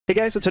Hey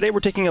guys, so today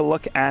we're taking a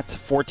look at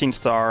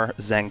 14-star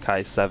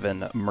Zenkai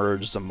 7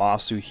 Merged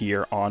ZAMASU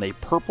here on a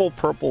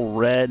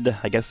purple-red,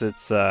 I guess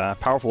it's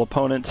powerful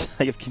opponent,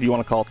 if you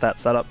want to call it that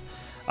setup.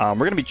 We're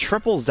going to be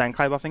triple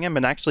Zenkai buffing him,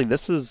 and actually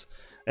this is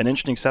an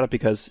interesting setup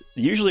because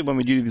usually when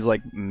we do these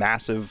like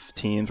massive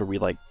teams where we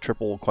like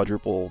triple,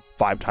 quadruple,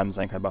 5 times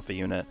Zenkai buff a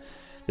unit,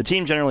 the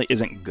team generally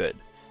isn't good.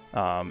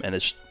 And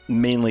it's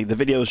mainly, the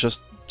video is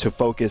just to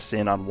focus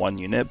in on one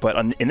unit, but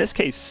in this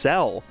case,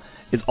 Cell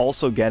is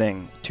also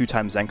getting 2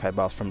 times Zenkai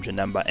buff from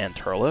Janemba and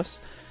Turles.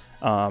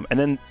 And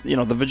then, you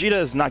know, the Vegeta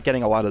is not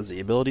getting a lot of Z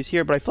abilities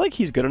here, but I feel like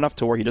he's good enough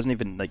to where he doesn't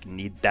even like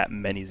need that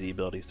many Z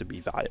abilities to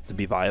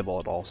be viable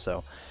at all. So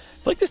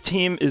I feel like this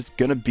team is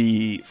gonna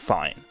be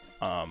fine.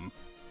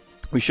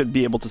 We should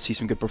be able to see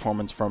some good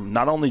performance from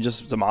not only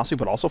just ZAMASU,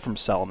 but also from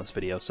Cell in this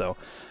video. So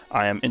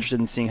I am interested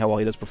in seeing how well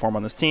he does perform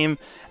on this team.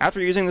 After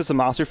using this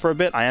ZAMASU for a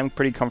bit, I am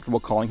pretty comfortable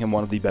calling him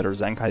one of the better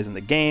Zenkais in the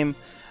game.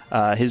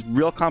 His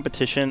real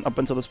competition up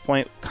until this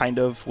point kind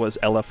of was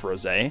LF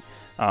Rose.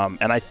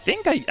 And I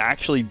think I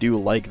actually do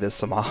like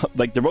this ZAMASU.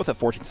 Like, they're both at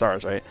 14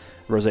 stars, right?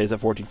 Rose is at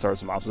 14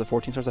 stars, ZAMASU is at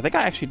 14 stars. I think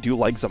I actually do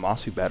like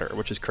ZAMASU better,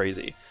 which is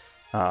crazy.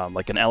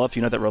 Like an LF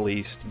unit that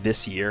released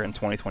this year in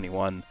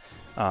 2021,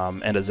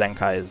 and a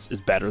Zenkai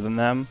is better than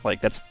them.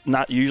 Like, that's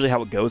not usually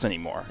how it goes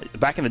anymore.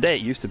 Back in the day,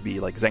 it used to be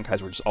like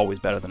Zenkais were just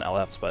always better than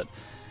LFs, but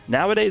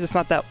nowadays it's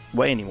not that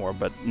way anymore.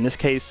 But in this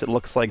case, it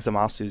looks like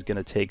ZAMASU is going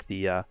to take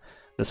the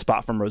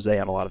spot from Rose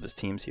on a lot of his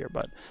teams here.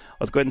 But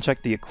let's go ahead and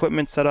check the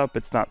equipment setup.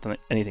 It's not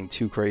anything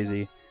too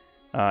crazy.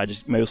 I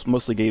just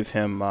mostly gave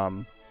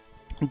him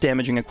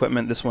damaging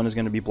equipment. This one is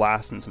going to be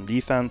blast and some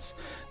defense.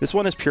 This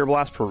one is pure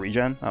blast per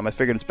regen. I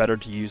figured it's better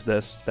to use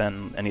this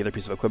than any other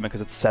piece of equipment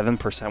because it's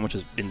 7%, which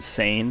is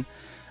insane.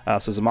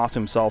 So ZAMASU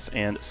himself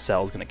and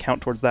Cell is going to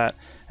count towards that.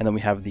 And then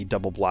we have the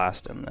double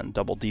blast and then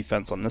double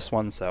defense on this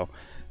one. So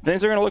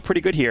things are going to look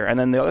pretty good here. And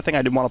then the other thing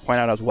I did want to point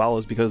out as well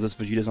is because this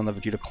Vegeta's on the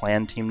Vegeta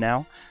Clan team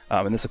now,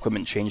 and this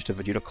equipment changed to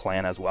Vegeta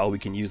Clan as well, we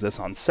can use this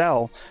on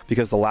Cell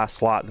because the last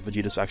slot, the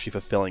Vegeta's actually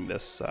fulfilling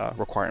this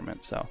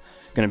requirement. So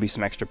going to be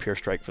some extra pure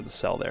strike for the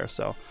Cell there.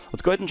 So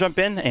let's go ahead and jump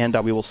in, and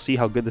we will see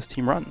how good this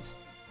team runs.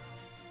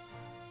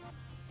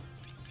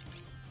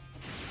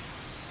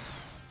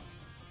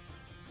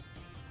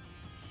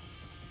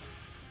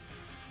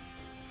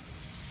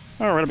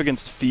 Alright, up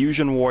against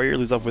Fusion Warrior,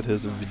 leads off with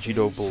his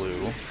Vegito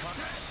Blue.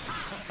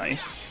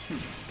 Nice.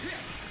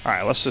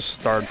 Alright, let's just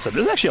start. So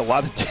this is actually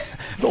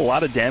a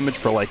lot of damage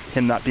for like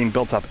him not being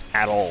built up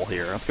at all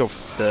here. Let's go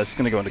for this. He's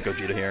gonna go into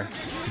Gogeta here.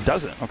 He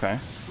doesn't. Okay.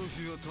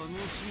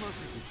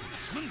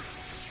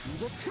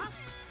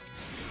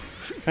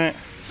 Okay.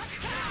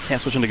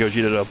 Can't switch into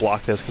Gogeta to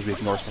block this because we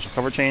ignore special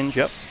cover change.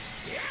 Yep.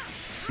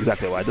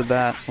 Exactly why I did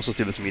that. Let's just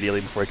do this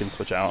immediately before he can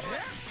switch out.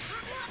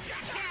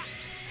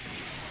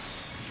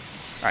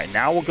 Alright,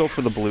 now we'll go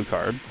for the blue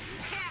card.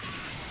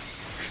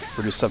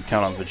 Reduce sub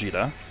count on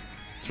Vegeta.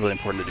 It's really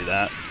important to do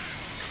that.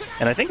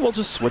 And I think we'll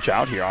just switch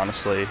out here,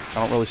 honestly. I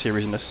don't really see a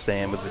reason to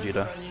stay in with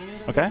Vegeta.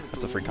 Okay,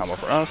 that's a free combo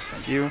for us.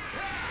 Thank you.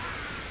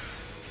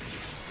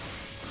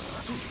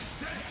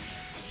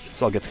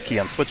 Cell gets a key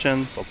on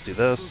switching, so let's do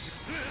this.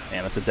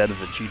 And it's a dead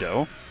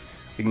Vegito.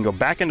 We can go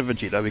back into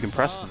Vegeta. We can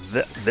press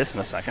this in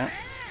a second.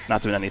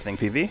 Not doing anything,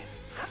 PV.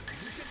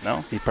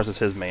 No, he presses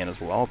his main as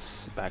well.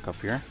 Let's back up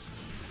here.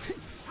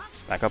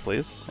 Back up,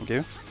 please. Thank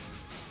you.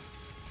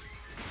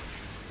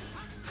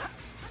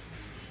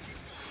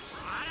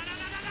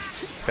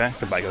 Okay,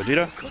 goodbye,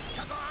 Gogeta.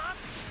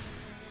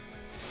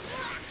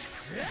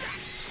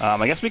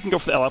 I guess we can go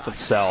for the LF with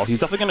Cell. He's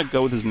definitely going to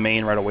go with his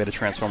main right away to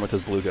transform with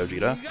his blue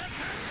Gogeta.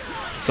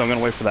 So I'm going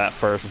to wait for that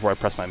first before I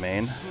press my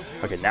main.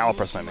 Okay, now I'll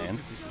press my main.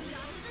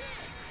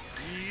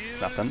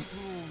 Nothing.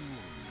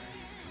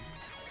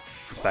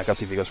 Let's back up,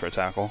 see if he goes for a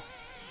tackle.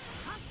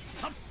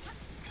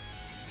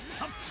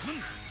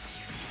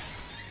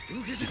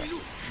 Okay.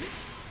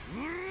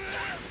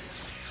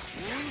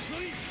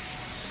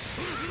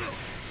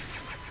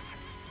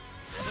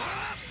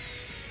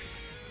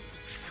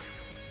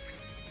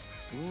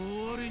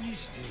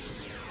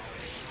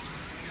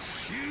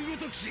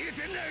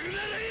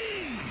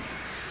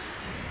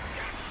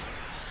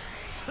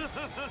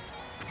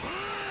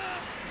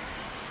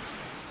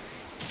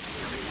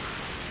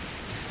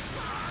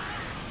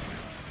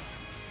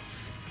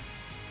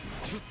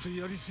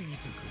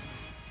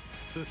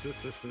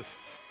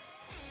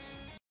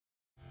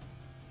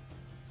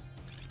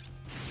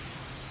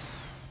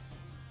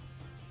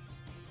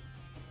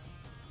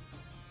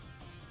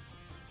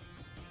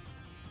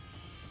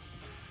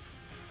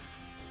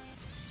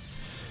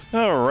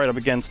 Alright, up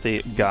against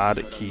a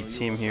God Key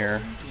team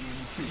here.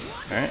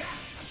 Alright.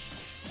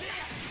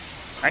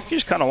 I actually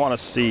just kind of want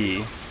to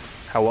see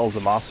how well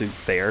ZAMASU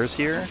fares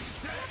here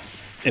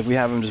if we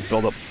have him just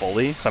build up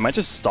fully. So I might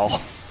just stall.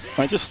 I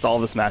might just stall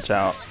this match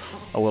out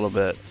a little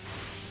bit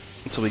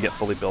until we get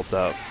fully built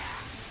up.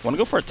 Want to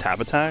go for a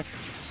tab attack?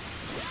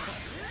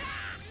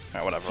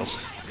 Alright, whatever. Let's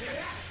just...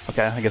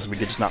 Okay, I guess we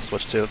could just not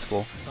switch too. That's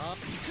cool. Let's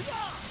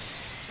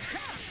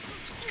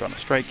draw a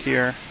strike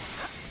here.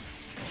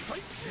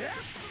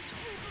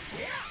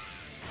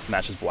 Let's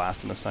match his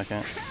blast in a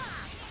second.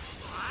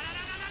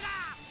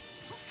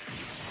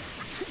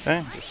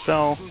 Okay, it's a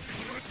cell.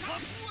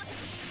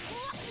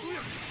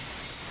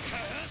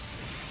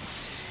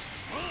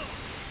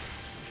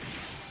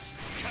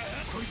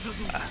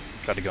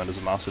 Tried to go into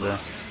Zamasu there.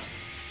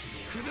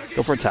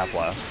 Go for a tap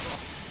blast.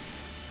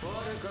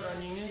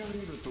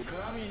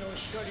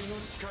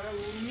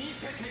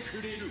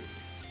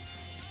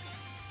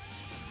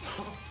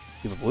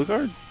 You have a blue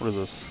card? What is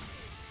this?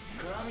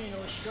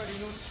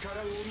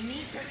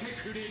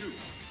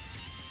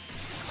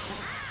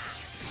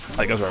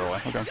 Oh, it goes right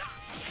away. Okay.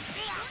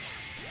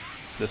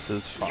 This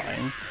is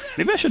fine.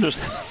 Maybe I should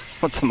just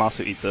let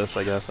Zamasu eat this,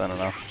 I guess. I don't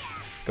know.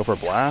 Go for a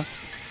blast?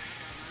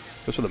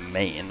 Goes for the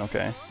main.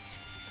 Okay.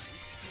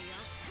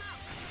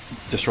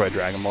 Destroy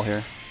Dragon Ball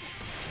here.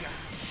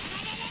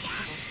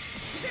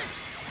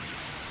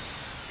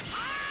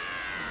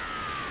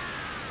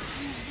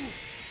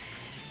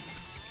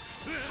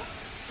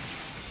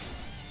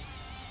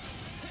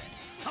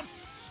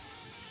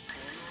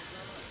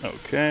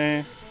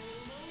 Okay.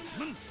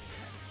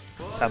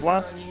 Tap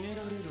blast?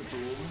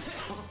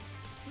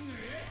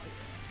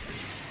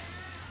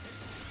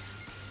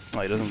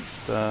 Oh, he doesn't,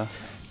 but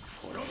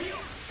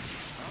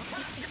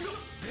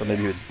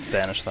maybe he would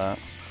banish that.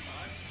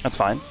 That's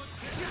fine.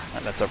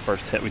 And that's our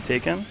first hit we've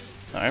taken.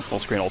 Alright, full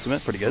screen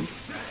ultimate, pretty good.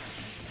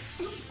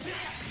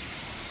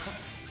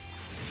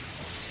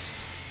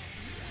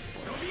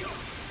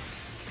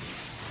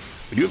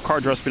 We do have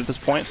card draw speed at this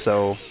point,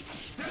 so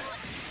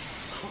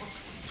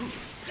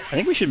I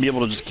think we should be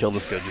able to just kill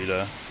this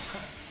Gogeta.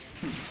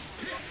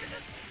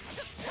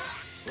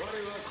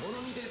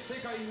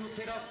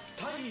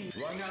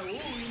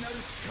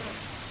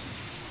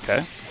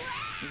 Okay.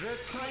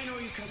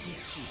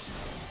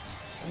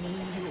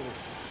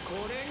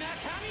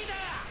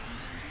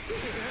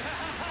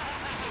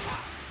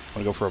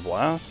 Wanna go for a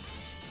blast?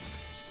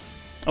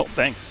 Oh,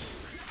 thanks.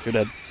 You're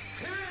dead.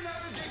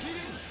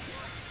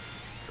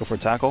 Go for a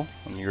tackle,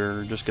 and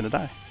you're just gonna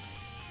die.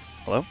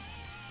 Hello?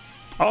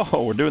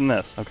 Oh, we're doing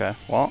this. Okay,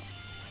 well,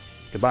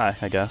 goodbye,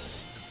 I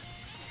guess.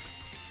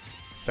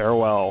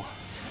 Farewell.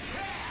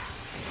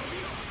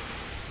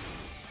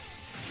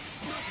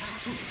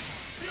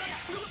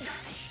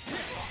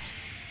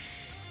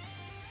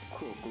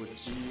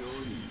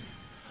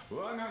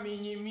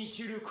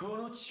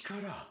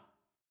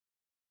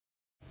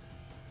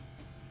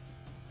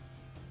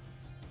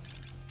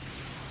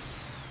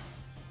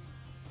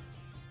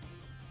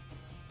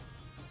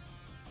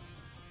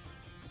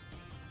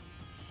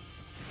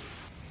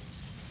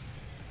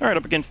 Alright,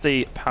 up against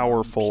a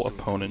powerful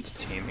opponent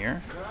team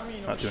here.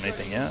 Not doing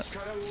anything yet.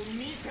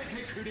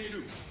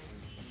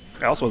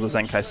 I also was a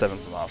ZENKAI 7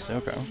 ZAMASU,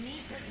 okay.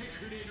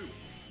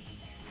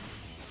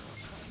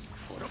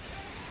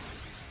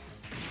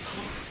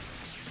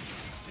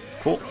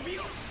 Cool.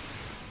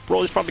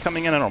 Broly's probably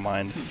coming in, I don't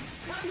mind.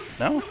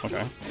 No?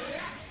 Okay.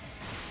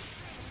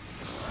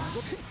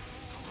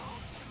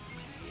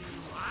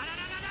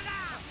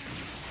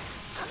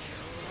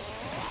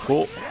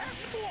 Cool.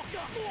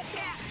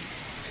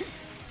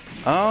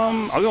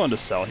 I'll go into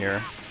Cell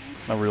here.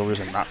 No real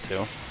reason not to.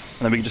 And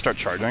then we can just start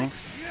charging.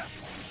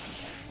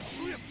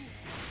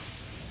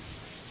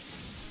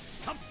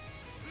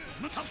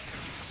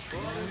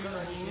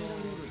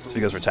 So he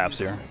goes for taps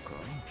here.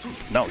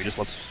 No, he just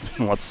lets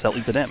Cell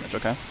eat the damage,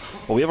 okay.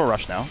 Well, we have a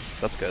rush now,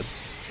 so that's good.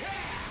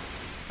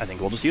 I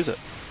think we'll just use it.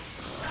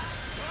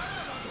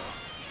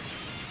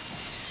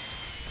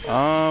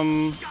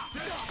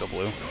 Let's go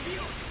blue.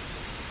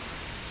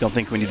 Don't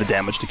think we need the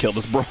damage to kill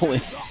this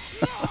Broly.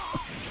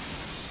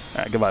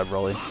 Alright, goodbye,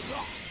 Broly.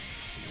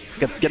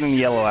 Getting the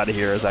yellow out of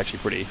here is actually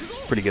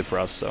pretty good for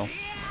us, so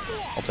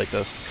I'll take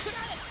this.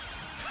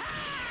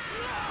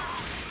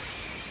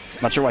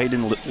 Not sure why he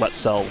didn't let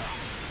Cell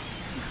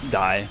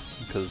die,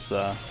 because,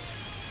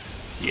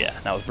 yeah,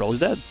 now Broly's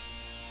dead.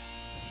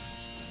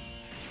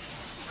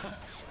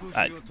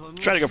 I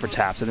tried to go for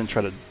taps, I didn't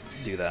try to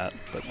do that,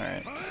 but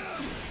alright.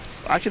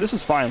 Actually, this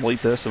is fine, we'll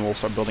eat this and we'll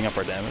start building up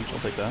our damage, I'll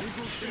take that.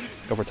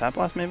 Go for tap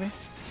blast, maybe?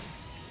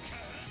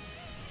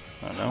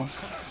 I don't know.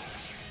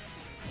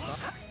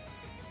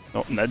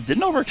 Oh, that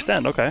didn't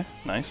overextend. Okay,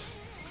 nice.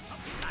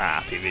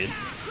 Ah, PV'd.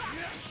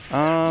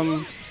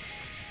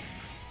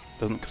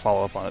 Doesn't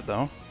follow up on it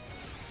though.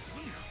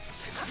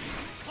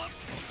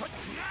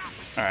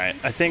 Alright,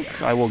 I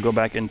think I will go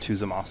back into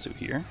Zamasu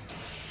here.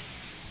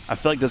 I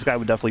feel like this guy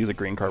would definitely use a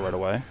green card right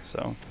away,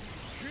 so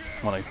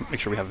I want to make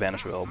sure we have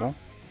Vanish available.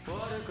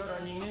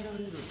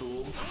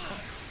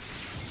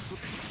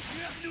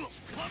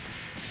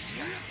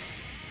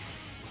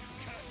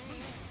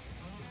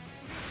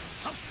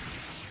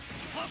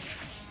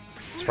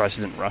 Surprised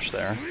he didn't rush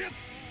there.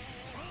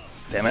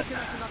 Damn it.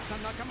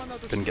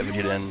 Couldn't get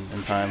Vegeta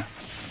in time.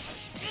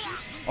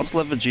 Let's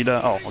let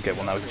Vegeta... Oh, okay,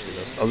 well now we can just do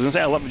this. I was going to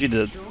say I let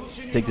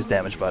Vegeta take this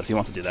damage, but if he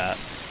wants to do that,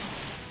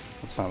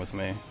 that's fine with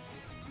me.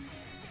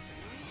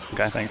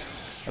 Okay,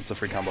 thanks. That's a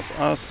free combo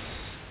for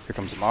us. Here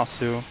comes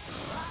Zamasu.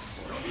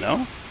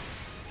 No?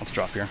 Let's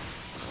drop here.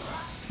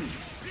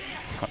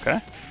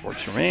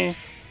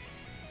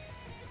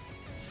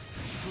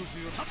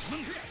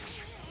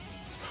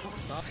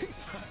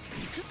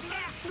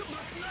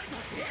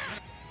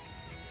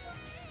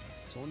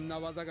 そんな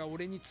技が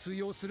俺に通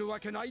用するわ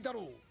けないだ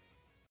ろう。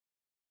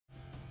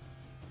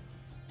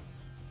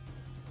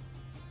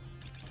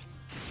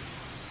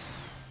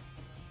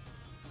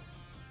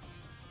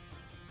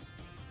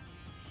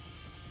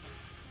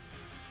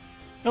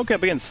Okay,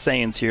 up against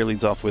Saiyans here,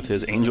 leads off with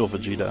his Angel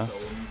Vegeta.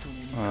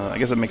 I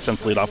guess it makes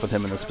sense to lead off with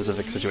him in this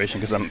specific situation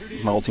because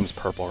my whole team's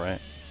purple, right?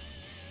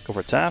 Go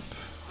for a tap.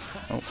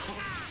 Oh,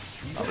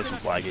 this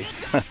one's laggy.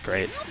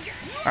 Great.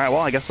 Alright,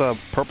 well, I guess a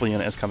purple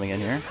unit is coming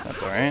in here.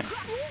 That's alright.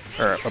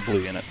 Or a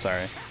blue unit,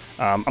 sorry.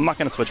 I'm not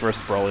going to switch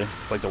versus Broly.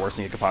 It's like the worst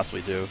thing you could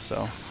possibly do,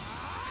 so...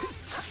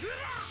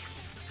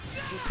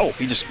 Oh,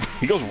 he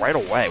goes right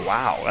away.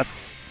 Wow,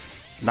 that's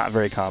not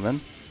very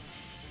common.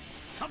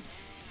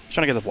 He's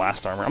trying to get the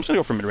blast armor. I'm just going to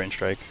go for mid-range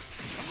strike.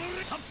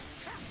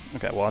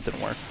 Okay, well, that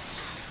didn't work.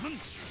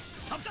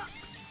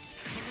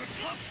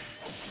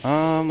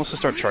 Let's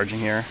just start charging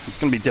here. It's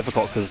going to be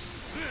difficult because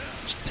it's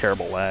such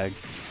terrible lag.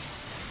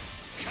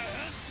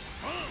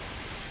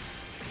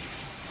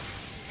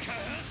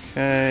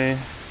 Okay.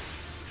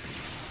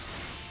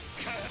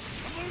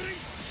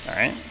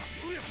 Alright.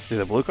 Do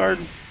the blue card?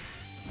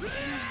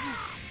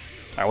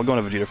 Alright, we'll go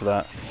into Vegeta for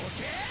that.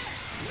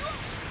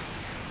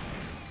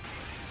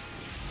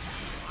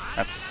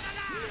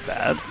 That's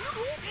bad.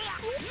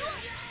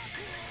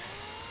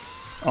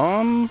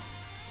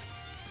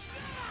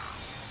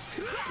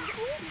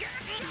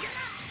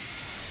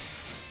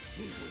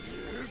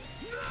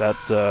 Is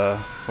that,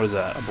 what is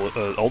that?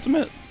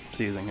 Ultimate? What's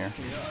he using here?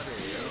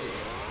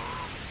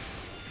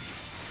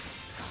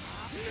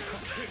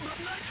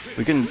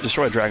 We can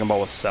destroy Dragon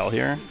Ball with Cell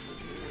here.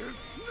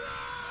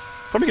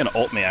 Probably gonna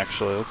ult me,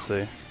 actually. Let's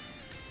see.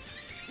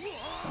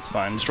 That's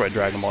fine. Destroy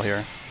Dragon Ball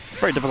here. It's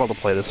very difficult to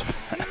play this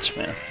match,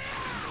 man.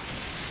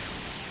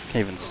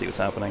 Can't even see what's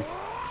happening.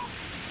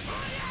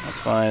 That's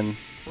fine.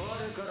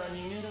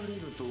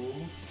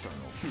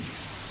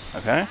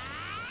 Okay.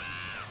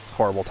 It's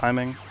horrible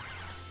timing.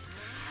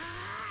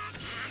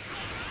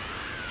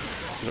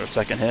 Is there a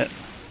second hit?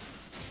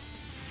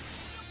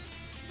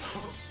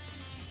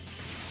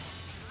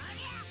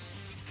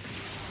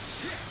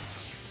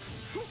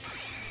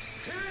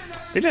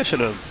 Maybe I should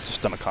have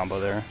just done a combo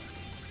there.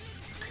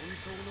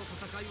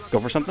 Go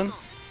for something?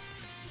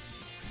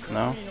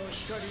 No?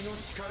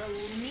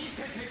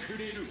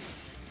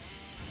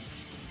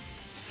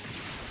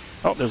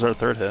 Oh, there's our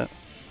third hit.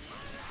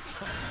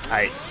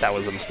 That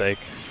was a mistake.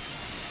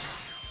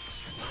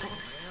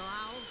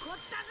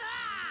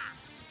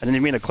 I didn't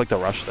even mean to click the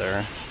rush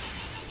there.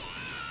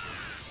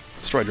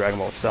 Destroy Dragon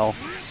Ball itself.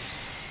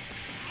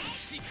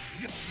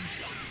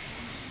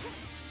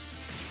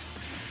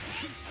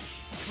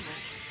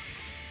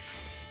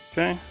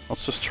 Okay,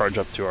 let's just charge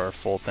up to our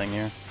full thing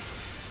here.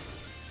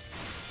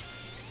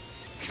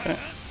 Okay.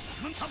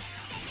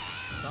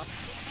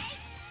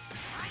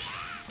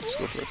 Let's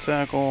go for a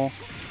tackle.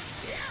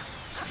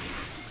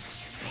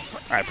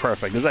 Alright,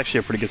 perfect. This is actually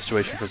a pretty good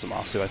situation for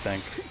ZAMASU, I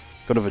think.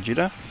 Go to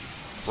Vegeta.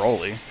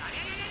 Broly.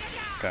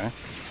 Okay.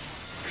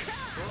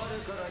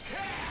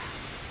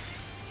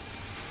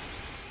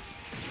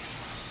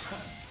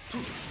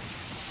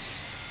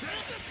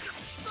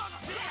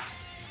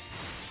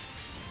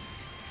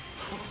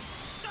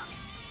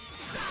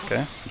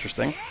 Okay,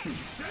 interesting.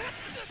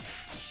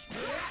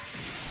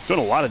 Doing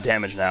a lot of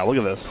damage now. Look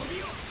at this.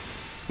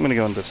 I'm gonna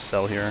go into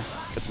Cell here.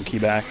 Get some ki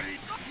back.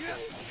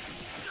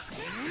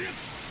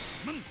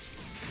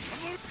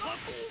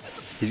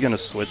 He's gonna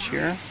switch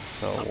here,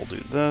 so we'll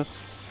do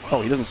this.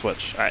 Oh, he doesn't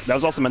switch. Alright, that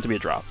was also meant to be a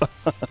drop.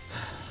 Let's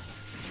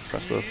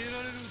press this.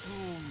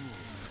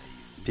 Let's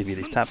PV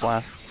these tap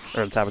blasts,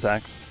 or tap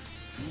attacks.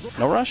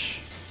 No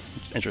rush?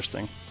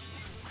 Interesting.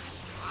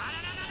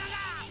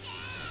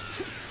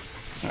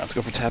 Right, let's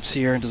go for taps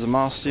here into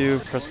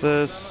ZAMASU. Press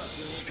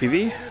this.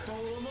 PV?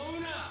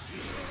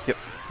 Yep.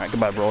 Alright,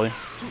 goodbye, Broly.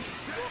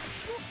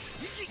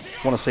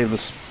 I want to save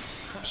this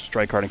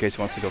strike card in case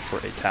he wants to go for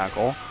a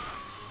tackle.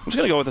 I'm just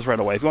going to go with this right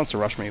away. If he wants to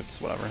rush me, it's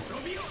whatever.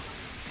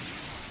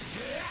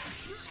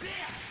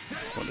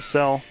 Going to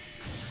Cell.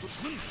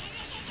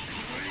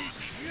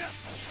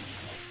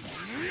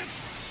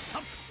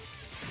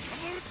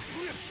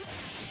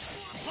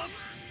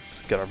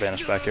 Let's get our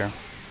Vanish back here.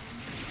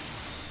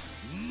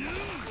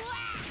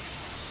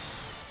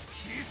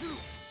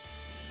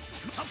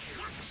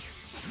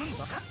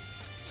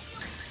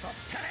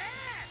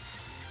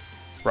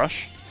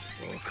 Rush?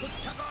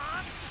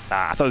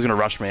 I thought he was going to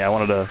rush me. I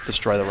wanted to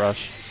destroy the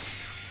rush.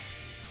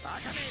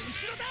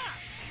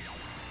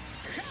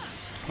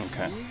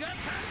 Okay.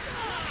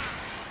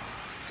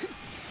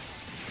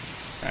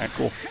 Alright,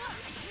 cool.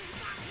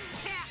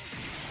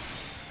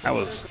 That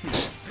was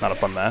not a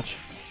fun match.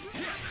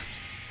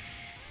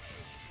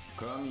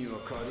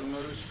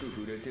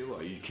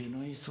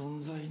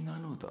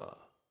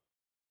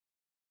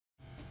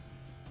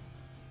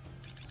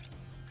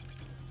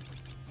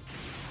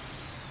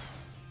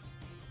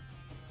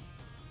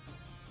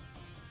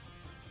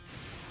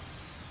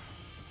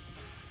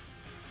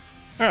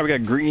 Alright, we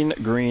got green,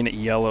 green,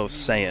 yellow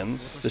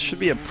Saiyans. This should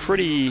be a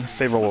pretty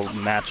favorable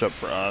matchup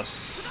for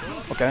us.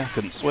 Okay,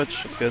 couldn't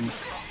switch. That's good.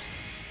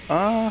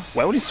 Why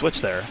would he switch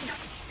there?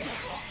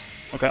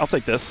 Okay, I'll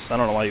take this. I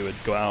don't know why you would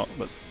go out,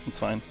 but it's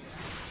fine.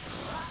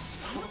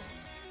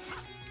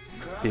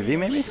 PV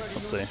maybe?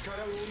 Let's see.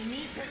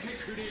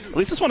 At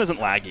least this one isn't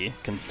laggy.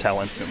 Can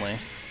tell instantly.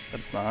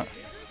 But it's not.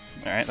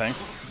 Alright,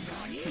 thanks.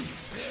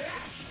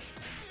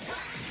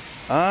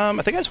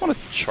 I think I just want to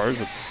charge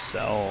with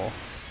Cell.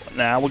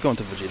 Nah, we'll go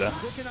into Vegeta.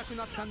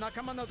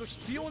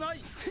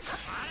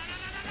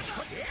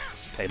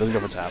 Okay, he doesn't go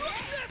for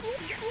taps.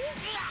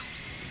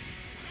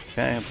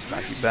 Okay, let's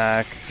knock you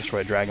back.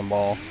 Destroy Dragon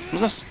Ball. I'm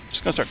just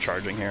gonna start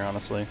charging here,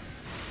 honestly.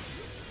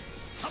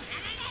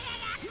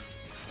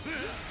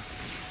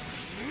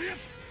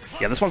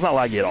 Yeah, this one's not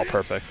laggy at all.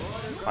 Perfect.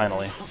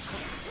 Finally.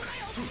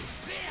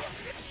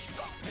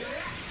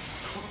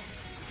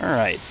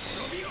 Alright.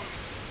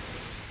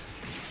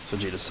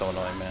 Vegeta's so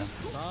annoying, man.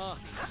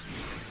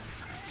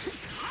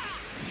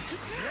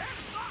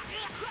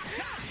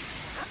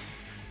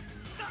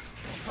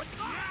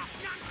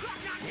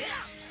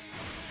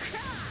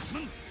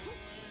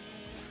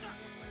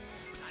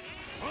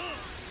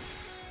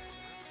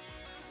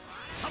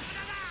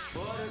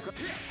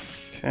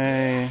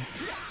 Okay.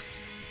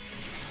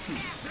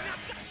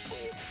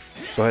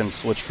 Go ahead and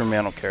switch for me.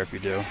 I don't care if you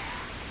do.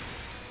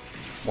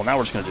 Well, now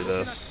we're just gonna do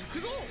this.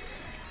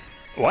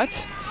 What?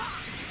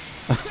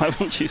 Why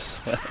wouldn't you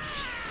switch?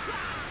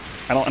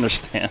 I don't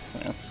understand,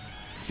 man. What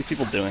are these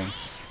people doing?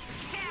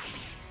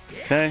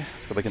 Okay,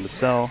 let's go back into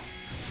Cell.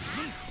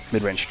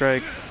 Mid-range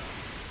strike.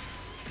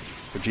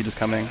 Vegeta's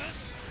coming.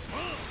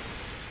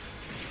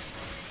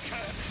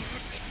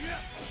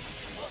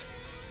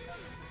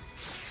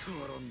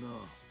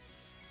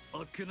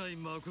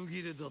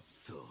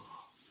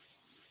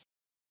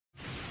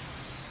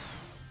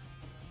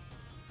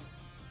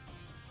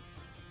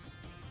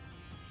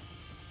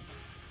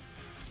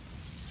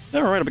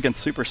 Now we're right up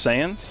against Super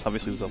Saiyans.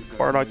 Obviously there's a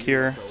Bardock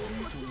here.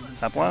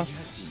 Tap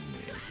Blast.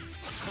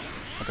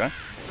 Okay.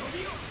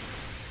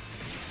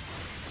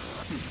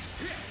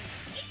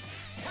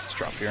 Let's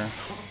drop here.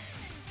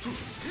 I'm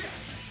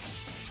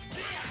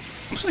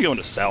just gonna go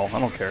into Cell. I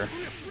don't care.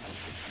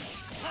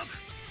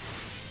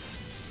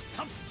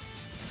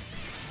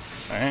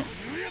 Alright.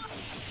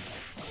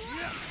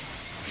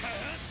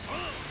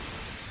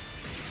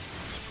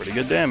 It's pretty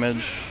good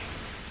damage.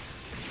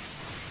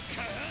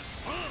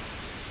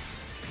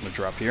 I'm gonna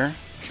drop here.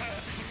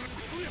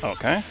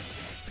 Okay.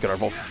 Let's get our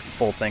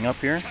full thing up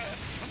here.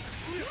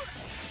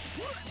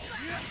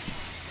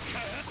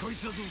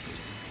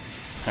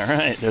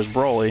 Alright, there's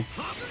Broly.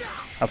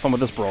 Have fun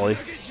with this, Broly.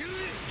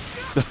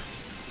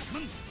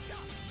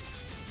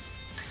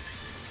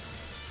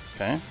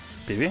 Okay,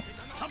 PV.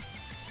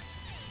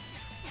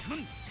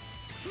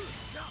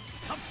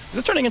 Is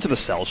this turning into the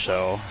Cell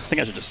show? I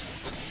think I should just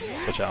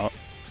switch out.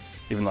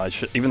 Even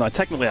though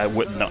technically I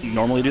wouldn't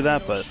normally do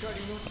that, but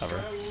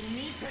whatever.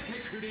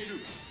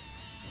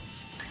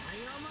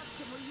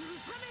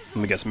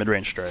 Let me guess,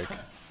 mid-range strike.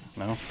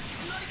 No?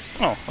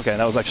 Oh, okay,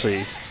 that was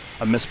actually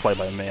a misplay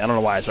by me. I don't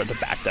know why I started to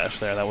backdash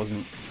there. That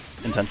wasn't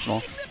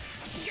intentional.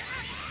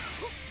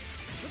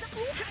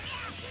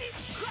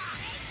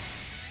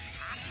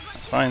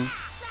 That's fine.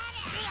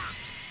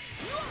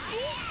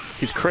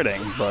 He's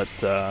critting, but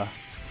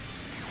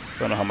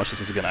don't know how much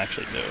this is going to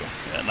actually do.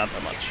 Yeah, not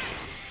that much.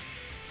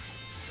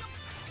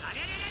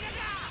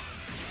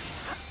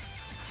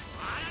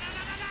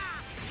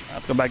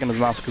 Let's go back into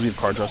ZAMASU because we have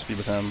card draw speed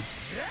with him.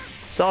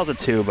 Cell's at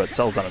 2, but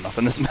Cell's done enough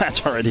in this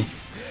match already.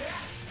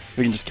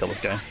 We can just kill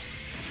this guy.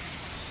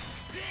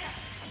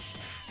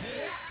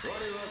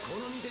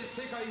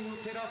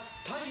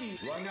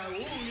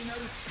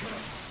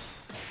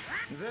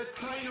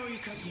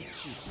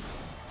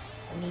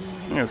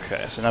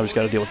 Okay, so now we just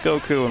gotta deal with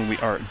Goku and we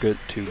are good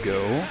to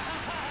go.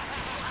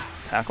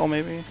 Tackle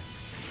maybe?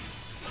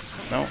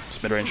 No,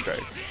 it's mid-range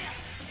strike.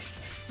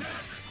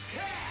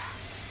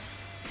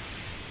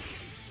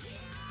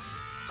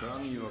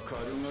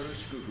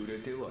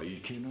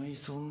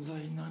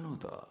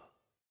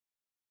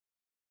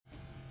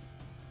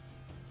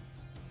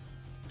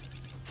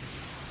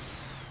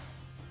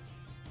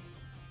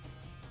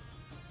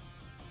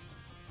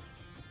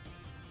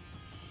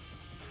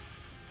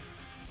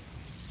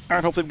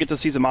 Alright, hopefully we get to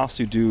see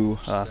ZAMASU do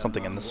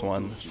something in this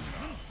one.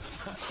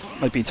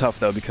 Might be tough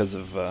though because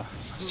of a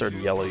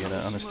certain yellow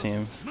unit on this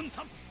team.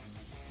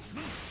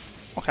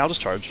 Okay, I'll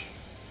just charge.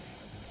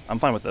 I'm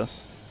fine with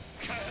this.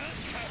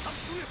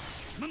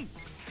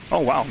 Oh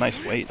wow, nice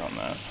weight on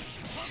that.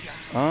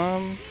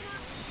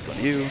 Let's go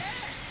to you.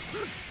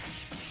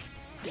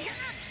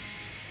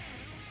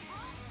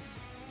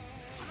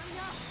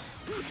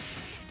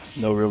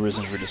 No real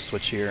reason for me to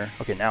switch here.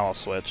 Okay, now I'll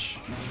switch.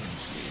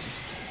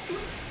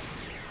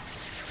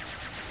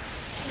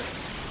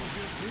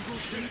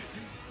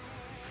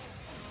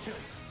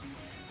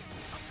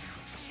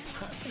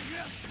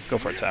 Let's go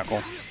for a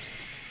tackle.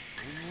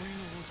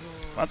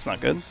 That's not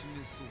good.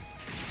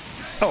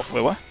 Oh,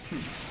 wait, what?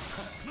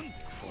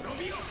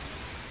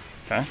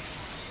 Okay.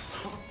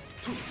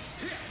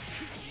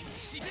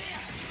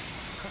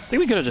 I think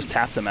we could have just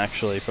tapped him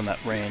actually from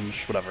that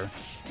range. Whatever.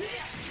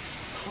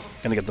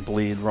 Gonna get the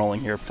bleed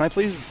rolling here. Can I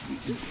please?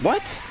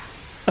 What?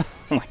 Oh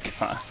my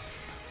god.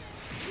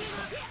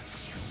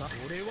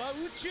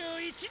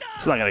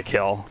 It's not gonna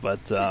kill,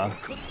 but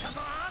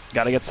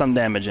gotta get some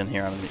damage in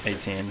here on the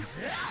 18.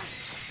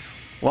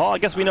 Well, I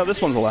guess we know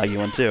this one's a laggy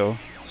one too.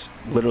 Just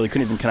literally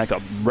couldn't even connect a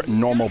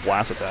normal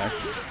blast attack.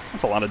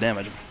 That's a lot of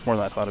damage, more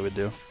than I thought it would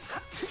do.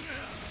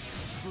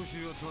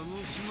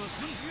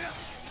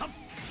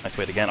 Nice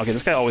wait again. Okay,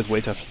 this guy always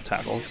waits after the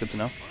tackle. It's good to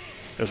know.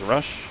 There's a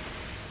rush.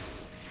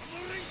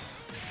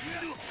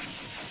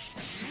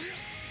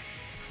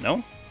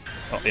 No?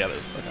 Oh, yeah, there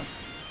is. Okay.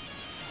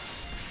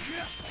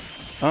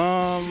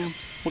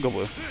 We'll go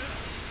blue.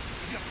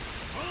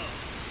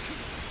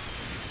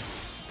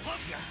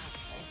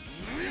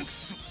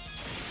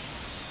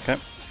 Okay.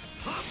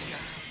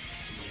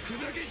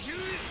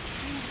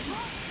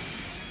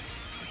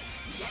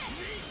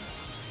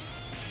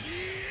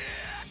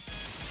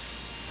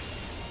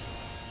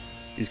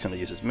 He's gonna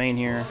use his main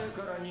here.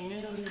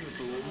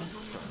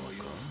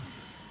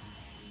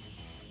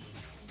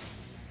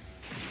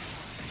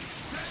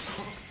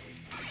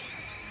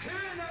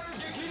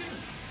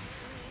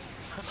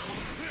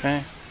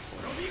 Okay.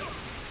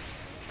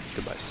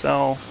 Goodbye,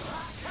 Cell.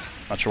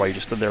 Not sure why you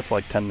just stood there for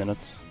like 10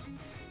 minutes.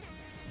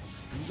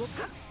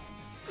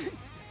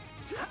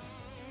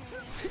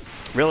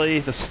 Really?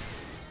 This...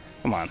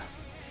 Come on.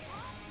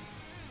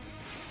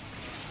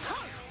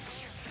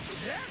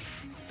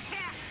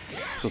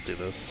 Let's do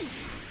this.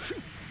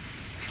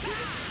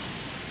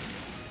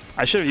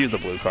 I should have used the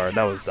blue card.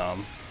 That was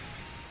dumb.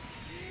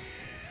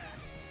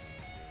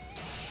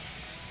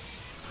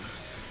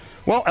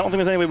 Well, I don't think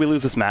there's any way we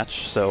lose this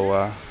match, so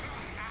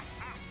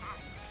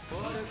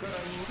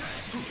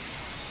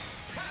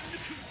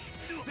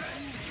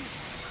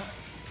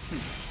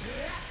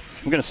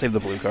I'm gonna save the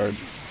blue card.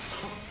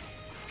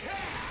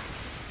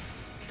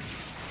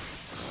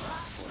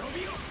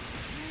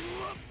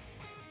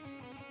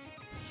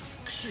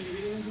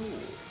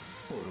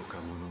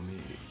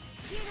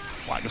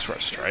 Well, I guess for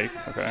a strike,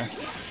 okay.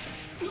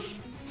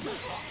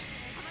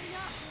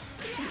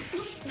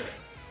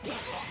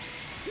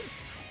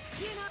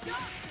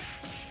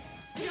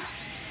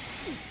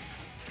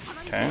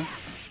 Okay.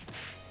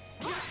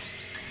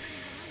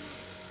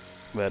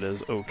 That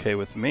is okay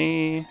with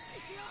me.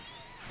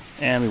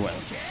 And we win.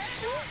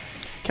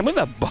 Can't believe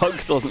that bug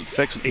still isn't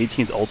fixed with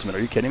 18's ultimate. Are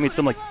you kidding me? It's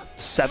been like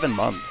 7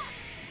 months.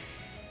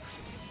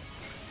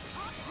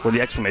 Where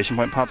the exclamation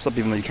point pops up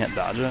even though you can't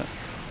dodge it.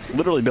 It's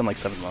literally been like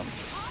 7 months.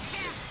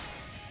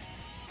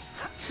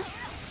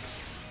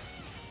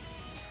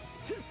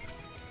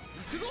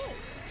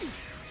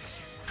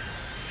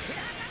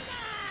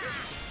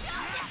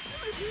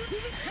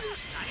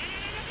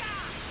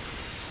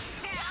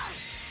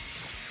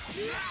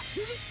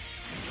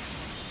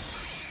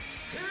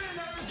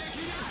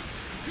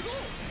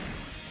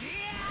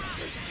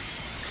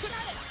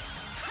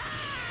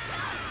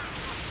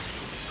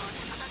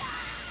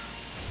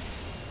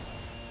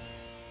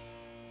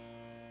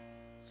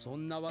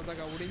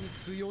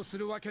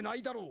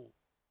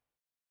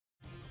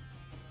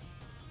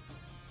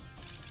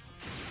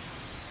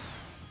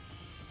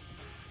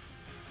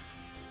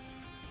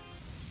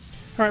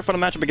 Alright, fun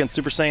matchup against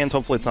Super Saiyans.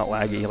 Hopefully it's not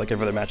laggy like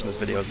every other match in this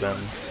video has been.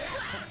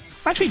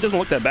 Actually, it doesn't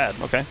look that bad.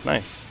 Okay,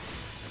 nice.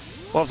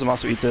 We'll have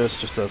ZAMASU eat this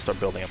just to start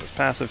building up his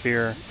passive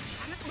here.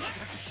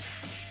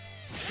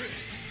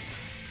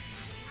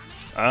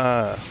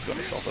 Let's go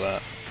into Cell for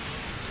that.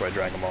 Destroy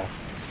Dragon Ball.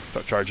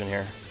 Start charging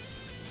here.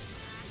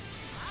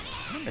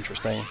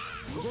 Interesting.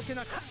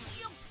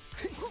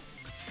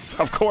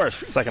 Of course!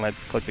 The second I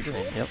click the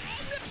green. Yep.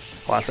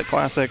 Classic,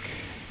 classic.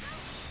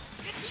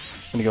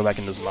 I'm gonna go back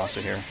into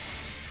ZAMASU here.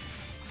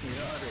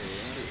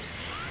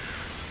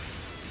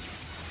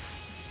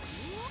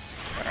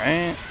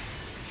 Alright.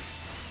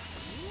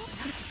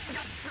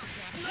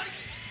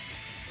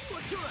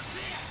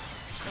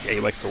 Yeah,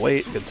 he likes to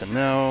wait. Good to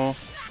know.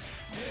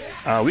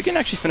 We can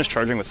actually finish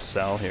charging with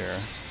Cell here.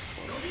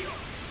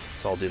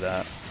 So I'll do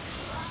that.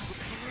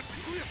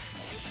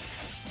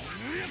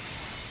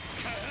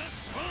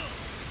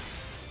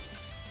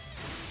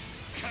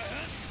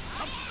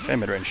 Okay,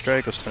 mid-range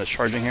strike. Let's finish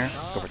charging here.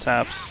 Go for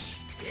taps.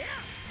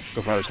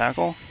 Go for another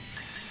tackle.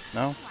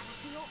 No?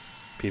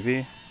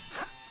 PV?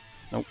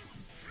 Nope.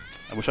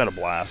 I wish I had a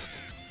blast.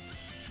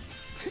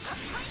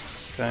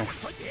 Okay.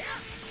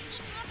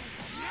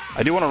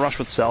 I do want to rush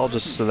with Cell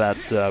just so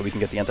that we can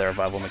get the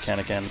anti-revival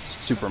mechanic in.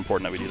 It's super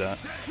important that we do that.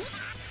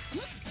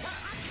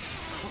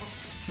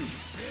 I'm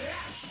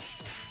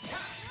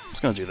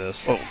just gonna do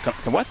this. Oh,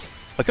 what?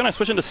 Why couldn't I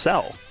switch into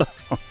Cell?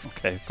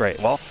 Okay, great.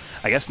 Well,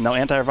 I guess no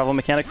anti-revival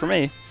mechanic for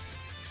me.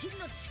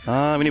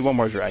 We need one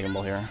more Dragon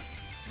Ball here.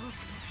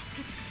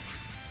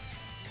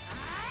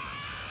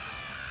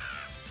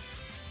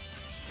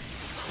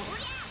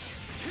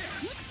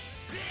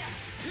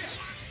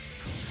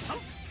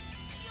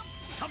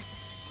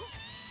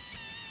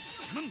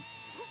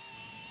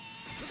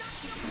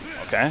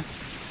 Okay.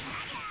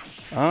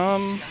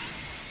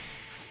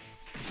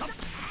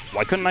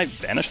 Why couldn't I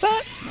vanish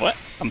that? What?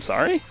 I'm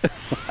sorry?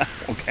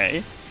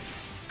 Okay.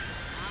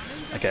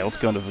 Okay, let's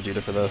go into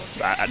Vegeta for this.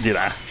 Dude,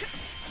 I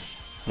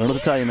don't know what to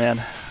tell you,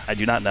 man. I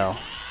do not know.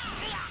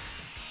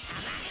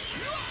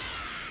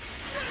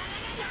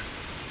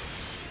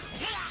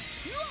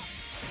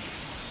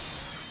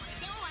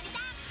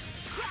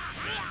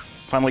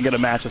 Finally get a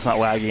match that's not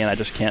laggy and I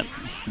just can't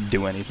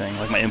do anything.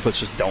 Like, my inputs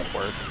just don't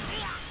work.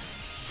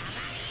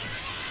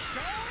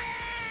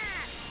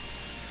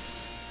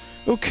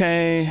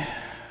 Okay.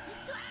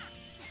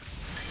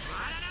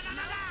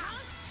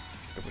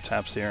 Go for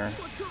taps here.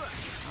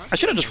 I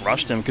should have just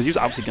rushed him, because he was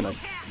obviously going to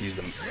use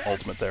the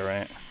ultimate there,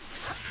 right?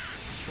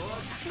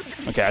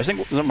 Okay, I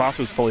think ZAMASU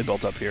was fully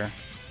built up here.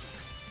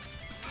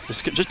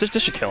 This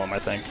should kill him, I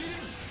think.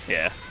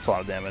 Yeah, it's a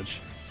lot of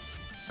damage.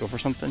 Go for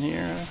something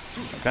here.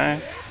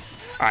 Okay.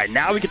 Alright,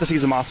 now we get to see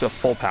ZAMASU at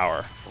full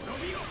power.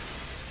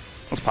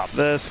 Let's pop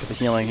this, get the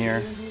healing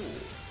here.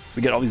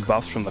 We get all these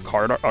buffs from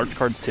the arts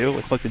cards too.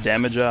 Inflicted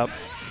damage up.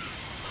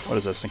 What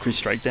is this? Increased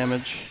strike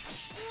damage.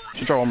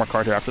 Should draw one more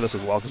card here after this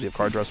as well, because we have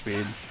card draw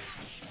speed.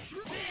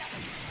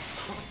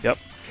 Yep.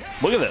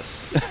 Look at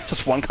this.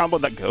 Just one combo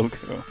that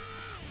Goku.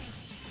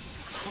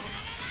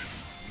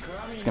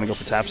 He's gonna go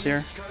for taps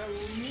here.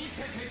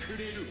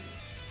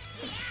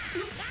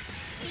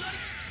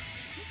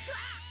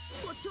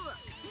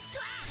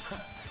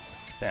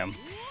 Damn.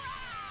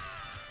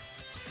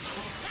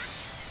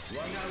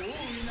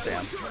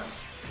 Damn.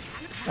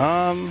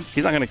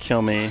 He's not gonna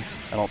kill me,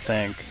 I don't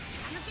think.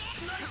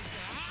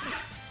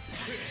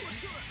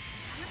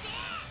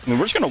 I mean,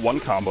 we're just gonna one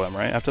combo him,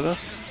 right, after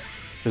this?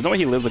 There's no way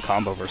he lives a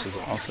combo versus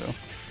ZAMASU.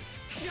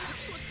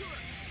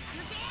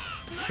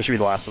 This should be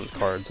the last of his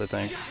cards, I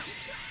think.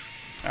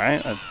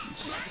 Alright,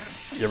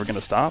 you ever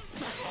gonna stop?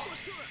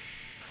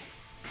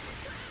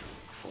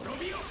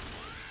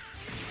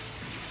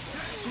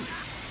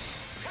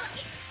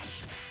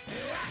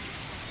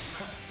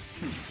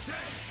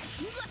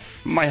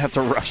 Might have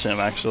to rush him,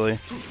 actually.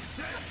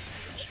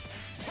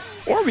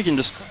 Or we can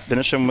just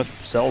finish him with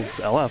Cell's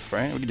LF,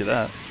 right? We can do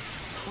that.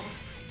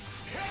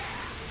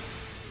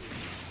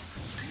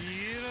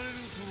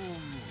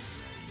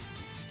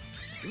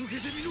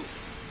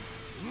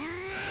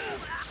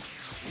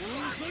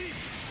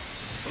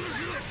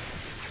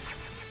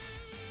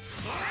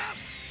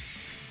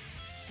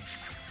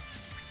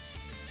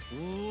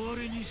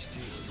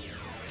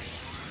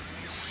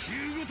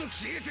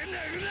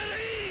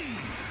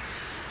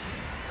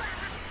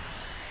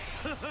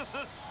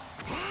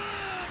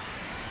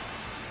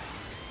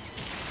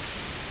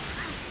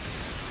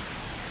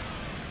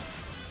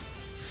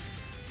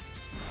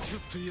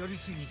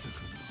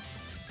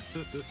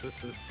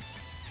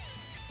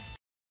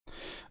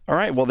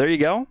 Alright, well there you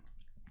go.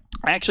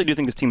 I actually do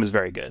think this team is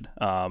very good.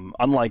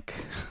 Unlike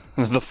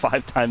the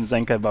 5-time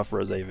ZENKAI Buff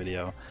Rose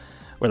video,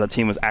 where the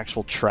team was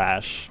actual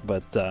trash.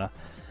 But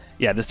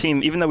yeah, this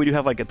team, even though we do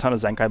have like a ton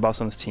of ZENKAI buffs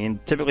on this team,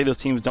 typically those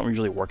teams don't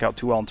usually work out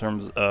too well in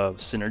terms of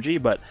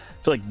synergy, but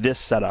I feel like this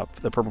setup,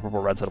 the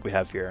purple-purple-red setup we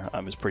have here,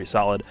 is pretty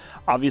solid.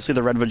 Obviously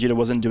the red Vegeta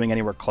wasn't doing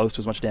anywhere close to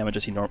as much damage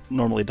as he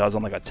normally does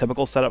on like a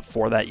typical setup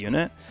for that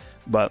unit,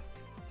 but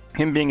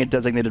him being a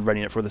designated red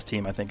unit for this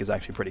team I think is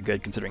actually pretty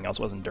good, considering he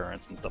also has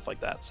endurance and stuff like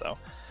that. So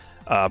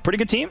pretty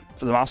good team.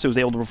 ZAMASU was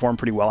able to perform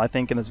pretty well, I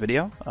think, in this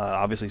video.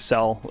 Obviously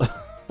Cell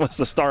was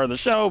the star of the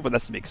show, but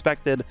that's to be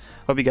expected.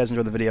 Hope you guys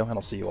enjoyed the video, and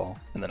I'll see you all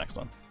in the next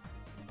one.